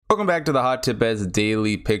Welcome back to the Hot Tip Bets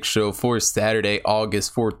Daily Pick Show for Saturday,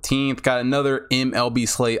 August 14th. Got another MLB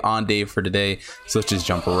slate on day for today, so let's just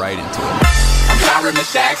jump right into it.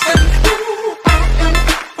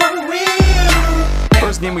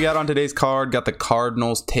 First game we got on today's card, got the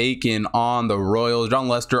Cardinals taking on the Royals. Jon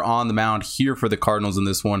Lester on the mound here for the Cardinals in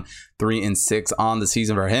this one. 3-6 on the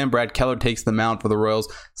season for him. Brad Keller takes the mound for the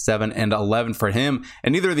Royals. 7-11 for him.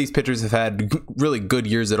 And neither of these pitchers have had really good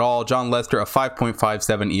years at all. Jon Lester, a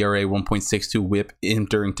 5.57 ERA, 1.62 whip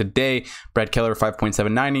entering today. Brad Keller,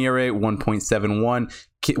 5.79 ERA, 1.71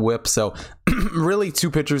 whip. So really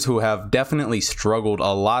two pitchers who have definitely struggled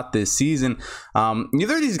a lot this season.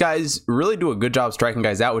 Neither of these guys really do a good job striking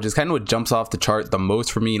guys out, which is kind of what jumps off the chart the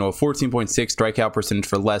most for me. A 14.6 strikeout percentage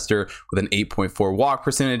for Lester with an 8.4 walk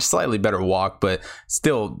percentage, slightly better walk, but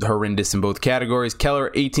still horrendous in both categories.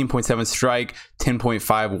 Keller, 18.7 strike,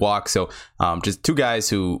 10.5 walk. So just two guys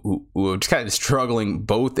who are just kind of struggling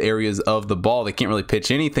both areas of the ball. They can't really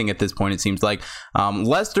pitch anything at this point, it seems like.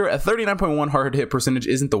 Lester, a 39.1 hard hit percentage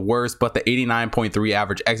isn't the worst, but the 89.3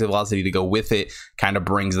 average exit velocity to go with it kind of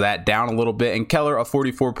brings that down a little bit. And Keller, a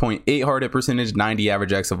 44.8 hard hit percentage, 90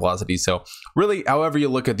 average exit velocity. So really, however you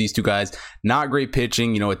look at these two guys, not great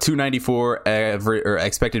pitching. A 294 average or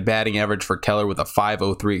expected batting average for Keller with a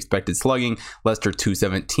 503 expected slugging. Lester,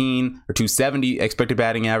 270 expected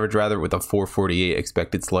batting average rather with a 448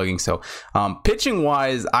 expected slugging. So pitching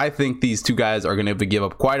wise, I think these two guys are going to give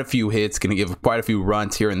up quite a few hits, going to give up quite a few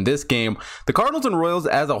runs here in this game. The Cardinals and Royals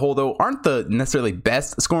as a whole, though, aren't the necessarily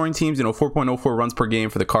best scoring teams. 4.04 runs per game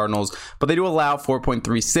for the Cardinals, but they do allow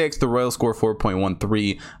 4.36. The Royals score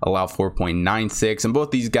 4.13, allow 4.96, and both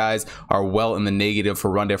these guys are well in the negative for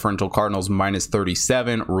run differential. Cardinals minus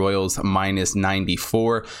 37, Royals minus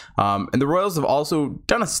 94. And the Royals have also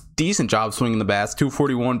done a decent job swinging the bats.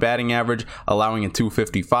 241 batting average, allowing a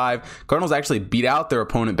 255. Cardinals actually beat out their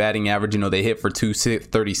opponent batting average. They hit for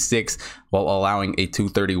 236 while allowing a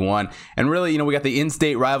 231. And really, we got the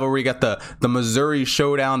in-state rivalry, got the Missouri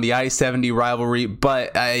showdown, the I-70 rivalry,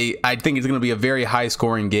 but I think it's going to be a very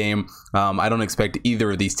high-scoring game. I don't expect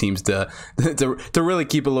either of these teams to really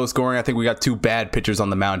keep it low scoring. I think we got two bad pitchers on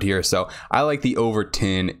the mound here, so I like the over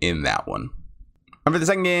 10 in that one. And for the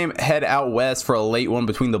second game, head out west for a late one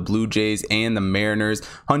between the Blue Jays and the Mariners.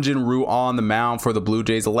 Hyun-Jin Ryu on the mound for the Blue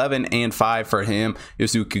Jays, 11-5 for him.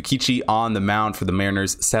 Yosu Kikuchi on the mound for the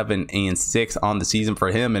Mariners, 7-6 on the season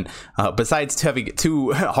for him. And besides having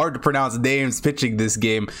two hard to pronounce names pitching this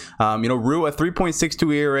game, Ryu a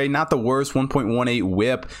 3.62 ERA, not the worst, 1.18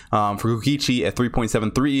 whip. For Kikuchi, a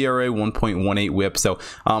 3.73 ERA, 1.18 whip. So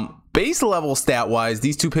base level stat wise,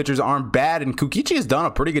 these two pitchers aren't bad, and Kikuchi has done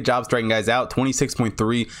a pretty good job striking guys out. 26.3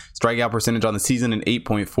 strikeout percentage on the season and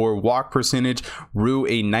 8.4 walk percentage. Ryu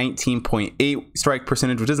a 19.8 strike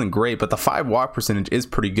percentage, which isn't great, but the 5 walk percentage is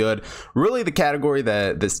pretty good. Really, the category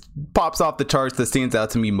that this pops off the charts that stands out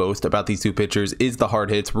to me most about these two pitchers is the hard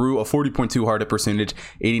hits. Ryu a 40.2 hard hit percentage,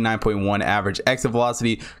 89.1 average exit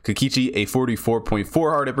velocity. Kikuchi a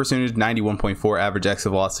 44.4 hard hit percentage, 91.4 average exit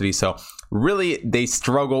velocity. So really, they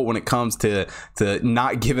struggle when it comes to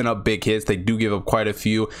not giving up big hits. They do give up quite a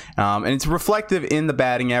few, and it's reflective in the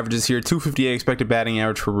batting averages here. 258 expected batting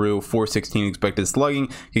average for Ryu, 416 expected slugging.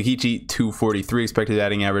 Kikuchi, 243 expected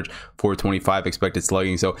batting average, 425 expected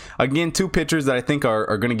slugging. So again, two pitchers that I think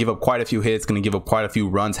are going to give up quite a few hits, going to give up quite a few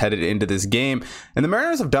runs headed into this game. And the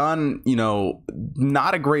Mariners have done,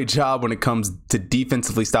 not a great job when it comes to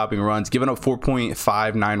defensively stopping runs, giving up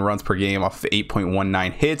 4.59 runs per game off of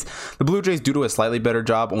 8.19 hits. The Blue Jays do a slightly better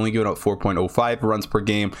job, only giving up 4.05 runs per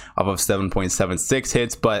game off of 7.76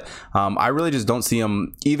 hits, but I really just don't see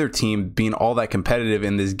either team being all that competitive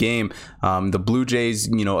in this game. The Blue Jays,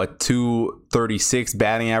 a 236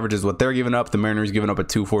 batting average is what they're giving up. The Mariners giving up a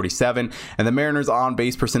 247, and the Mariners on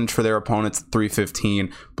base percentage for their opponents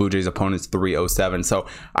 315, Blue Jays opponents 307. So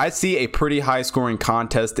I see a pretty high scoring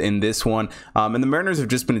contest in this one, and the Mariners have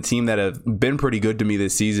just been a team that have been pretty good to me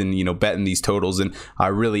this season, betting these totals, and I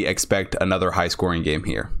really expect another high scoring game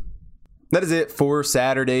here. That is it for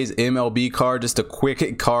Saturday's MLB card. Just a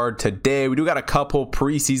quick card today. We do got a couple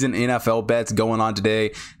preseason NFL bets going on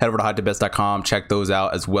today. Head over to hottipbets.com. Check those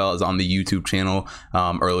out, as well as on the YouTube channel.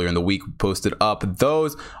 Earlier in the week, we posted up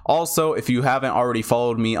those. Also, if you haven't already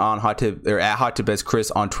followed me on at Hot Tip Bets Chris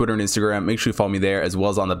on Twitter and Instagram, make sure you follow me there, as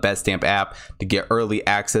well as on the BetStamp app to get early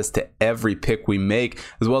access to every pick we make,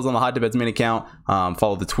 as well as on the Hot Tip Bets main account.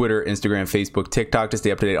 Follow the Twitter, Instagram, Facebook, TikTok to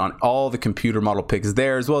stay up to date on all the computer model picks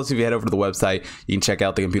there, as well as if you head over to the website. You can check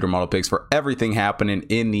out the computer model picks for everything happening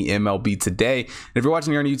in the MLB today. And if you're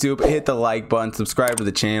watching here on YouTube, hit the like button, subscribe to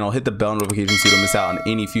the channel, hit the bell notification so you don't miss out on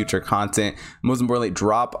any future content. Most importantly,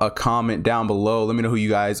 drop a comment down below. Let me know who you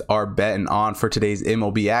guys are betting on for today's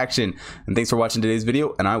MLB action. And thanks for watching today's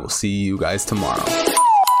video, and I will see you guys tomorrow.